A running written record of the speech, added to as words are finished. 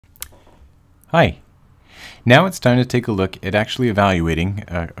Hi. Now it's time to take a look at actually evaluating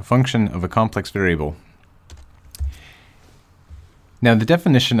a function of a complex variable. Now the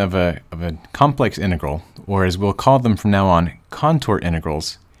definition of a complex integral, or as we'll call them from now on, contour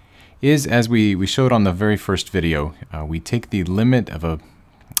integrals, is as we showed on the very first video. We take the limit of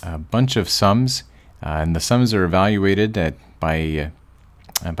a bunch of sums, and the sums are evaluated by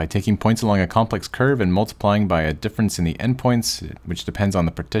taking points along a complex curve and multiplying by a difference in the endpoints, which depends on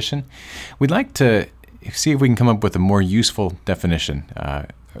the partition. We'd like to see if we can come up with a more useful definition,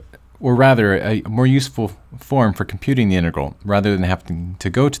 or rather a more useful form for computing the integral, rather than having to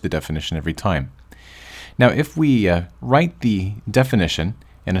go to the definition every time. Now if we write the definition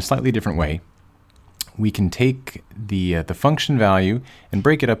in a slightly different way, we can take the function value and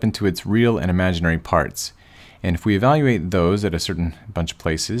break it up into its real and imaginary parts. And if we evaluate those at a certain bunch of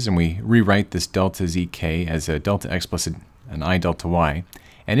places, and we rewrite this delta zk as a delta x plus an I delta y,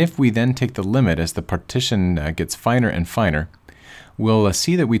 and if we then take the limit as the partition gets finer and finer, we'll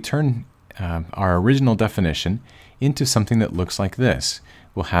see that we turn our original definition into something that looks like this.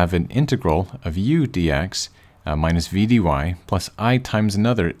 We'll have an integral of u dx minus v dy plus I times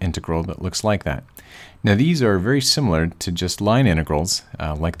another integral that looks like that. Now these are very similar to just line integrals,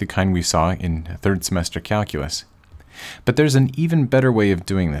 like the kind we saw in third semester calculus. But there's an even better way of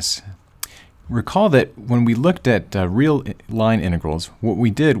doing this. Recall that when we looked at real line integrals, what we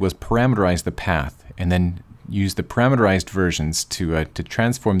did was parameterize the path and then use the parameterized versions to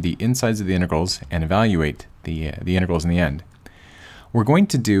transform the insides of the integrals and evaluate the integrals in the end. We're going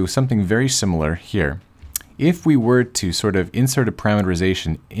to do something very similar here. If we were to sort of insert a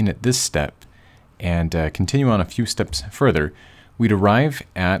parameterization in at this step and continue on a few steps further, we'd arrive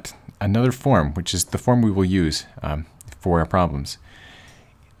at another form, which is the form we will use for our problems.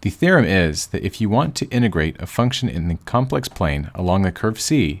 The theorem is that if you want to integrate a function in the complex plane along the curve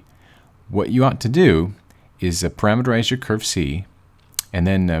C, what you ought to do is parameterize your curve C and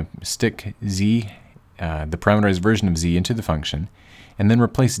then stick z, the parameterized version of z, into the function, and then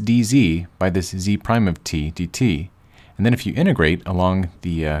replace dz by this z prime of t dt. And then if you integrate along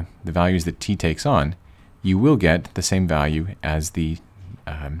the values that t takes on, you will get the same value as the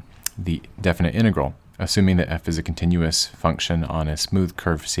definite integral, assuming that f is a continuous function on a smooth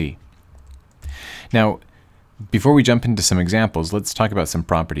curve C. Now, before we jump into some examples, let's talk about some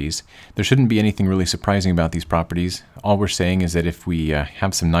properties. There shouldn't be anything really surprising about these properties. All we're saying is that if we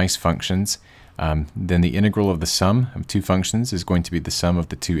have some nice functions, then the integral of the sum of two functions is going to be the sum of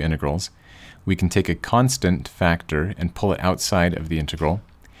the two integrals. We can take a constant factor and pull it outside of the integral.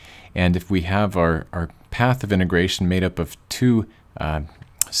 And if we have our path of integration made up of two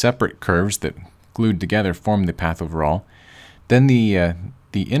separate curves that glued together form the path overall, then the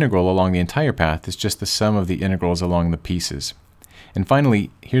integral along the entire path is just the sum of the integrals along the pieces. And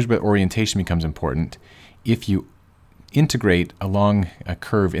finally, here's where orientation becomes important. If you integrate along a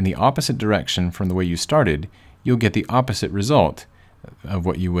curve in the opposite direction from the way you started, you'll get the opposite result of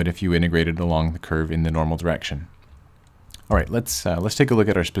what you would if you integrated along the curve in the normal direction. All right, let's take a look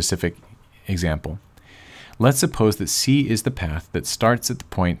at our specific example. Let's suppose that C is the path that starts at the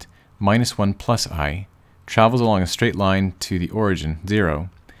point -1 plus I, travels along a straight line to the origin, 0,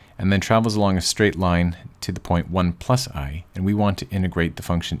 and then travels along a straight line to the point 1 plus I, and we want to integrate the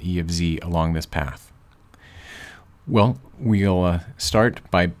function e of z along this path. Well, we'll start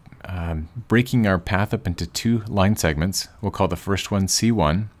by breaking our path up into two line segments. We'll call the first one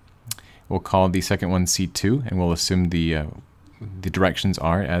C1, we'll call the second one C2, and we'll assume the directions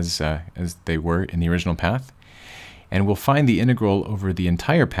are as they were in the original path. And we'll find the integral over the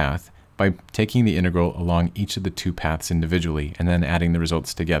entire path by taking the integral along each of the two paths individually and then adding the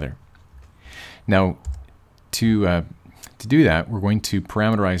results together. Now, to do that, we're going to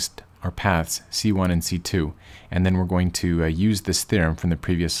parameterize our paths C1 and C2, and then we're going to use this theorem from the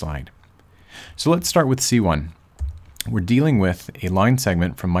previous slide. So let's start with C1. We're dealing with a line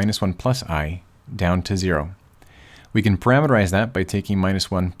segment from -1 plus I down to 0. We can parameterize that by taking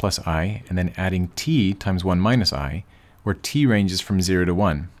 -1 plus I and then adding t times 1 minus I, where t ranges from 0 to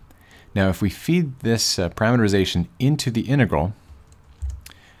 1. Now if we feed this parameterization into the integral,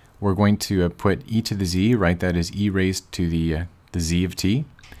 we're going to put e to the z, write that as e raised to the z of t,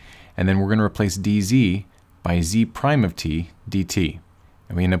 and then we're going to replace dz by z prime of t dt,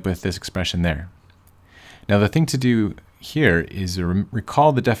 and we end up with this expression there. Now the thing to do here is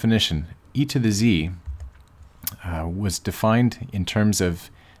recall the definition. E to the z was defined in terms of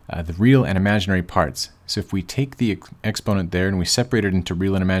the real and imaginary parts. So if we take the exponent there and we separate it into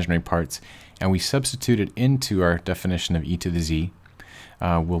real and imaginary parts and we substitute it into our definition of e to the z,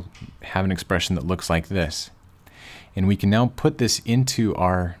 we'll have an expression that looks like this. And we can now put this into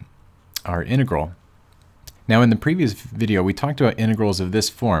our our integral. Now in the previous video we talked about integrals of this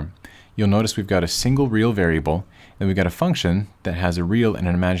form. You'll notice we've got a single real variable, and we've got a function that has a real and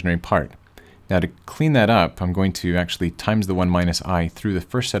an imaginary part. Now to clean that up, I'm going to actually times the 1 minus I through the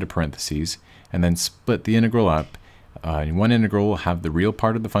first set of parentheses, and then split the integral up. One integral will have the real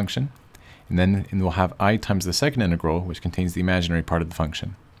part of the function, and then we'll have I times the second integral, which contains the imaginary part of the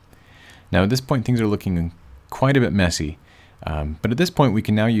function. Now at this point things are looking quite a bit messy, but at this point we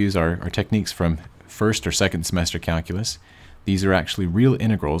can now use our techniques from first or second semester calculus. These are actually real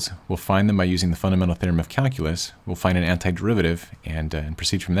integrals. We'll find them by using the fundamental theorem of calculus. We'll find an antiderivative and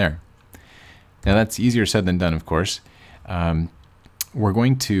proceed from there. Now that's easier said than done, of course. We're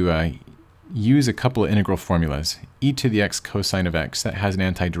going to use a couple of integral formulas. E to the x cosine of x, that has an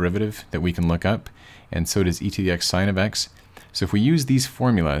antiderivative that we can look up, and so does e to the x sine of x. So if we use these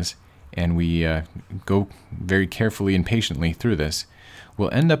formulas and we go very carefully and patiently through this, we'll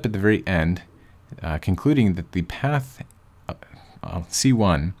end up at the very end concluding that the path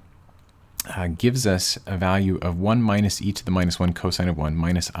C1 gives us a value of 1 minus e to the minus 1 cosine of 1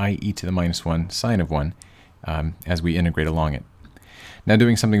 minus I e to the minus 1 sine of 1 as we integrate along it. Now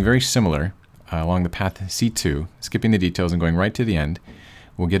doing something very similar along the path C2, skipping the details and going right to the end,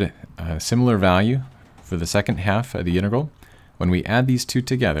 we'll get a similar value for the second half of the integral. When we add these two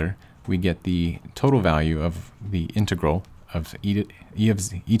together, we get the total value of the integral of e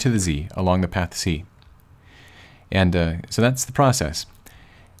to the z along the path C. And so that's the process.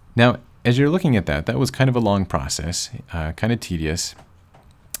 Now, as you're looking at that, that was kind of a long process, kind of tedious.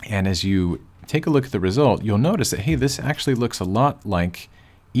 And as you take a look at the result, you'll notice that, hey, this actually looks a lot like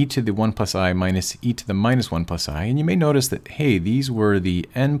e to the 1 plus I minus e to the minus 1 plus I. And you may notice that, hey, these were the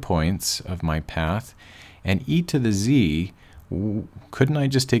endpoints of my path. And e to the z, couldn't I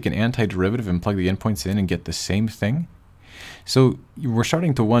just take an antiderivative and plug the endpoints in and get the same thing? So we're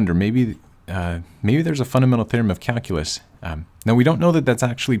starting to wonder, maybe there's a fundamental theorem of calculus. Now we don't know that that's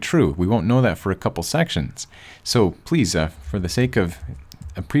actually true. We won't know that for a couple sections. So please, for the sake of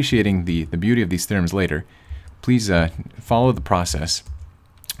appreciating the beauty of these theorems later, please follow the process.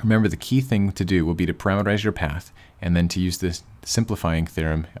 Remember, the key thing to do will be to parameterize your path and then to use this simplifying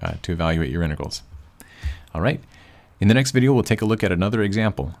theorem to evaluate your integrals. All right, in the next video we'll take a look at another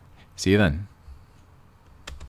example. See you then.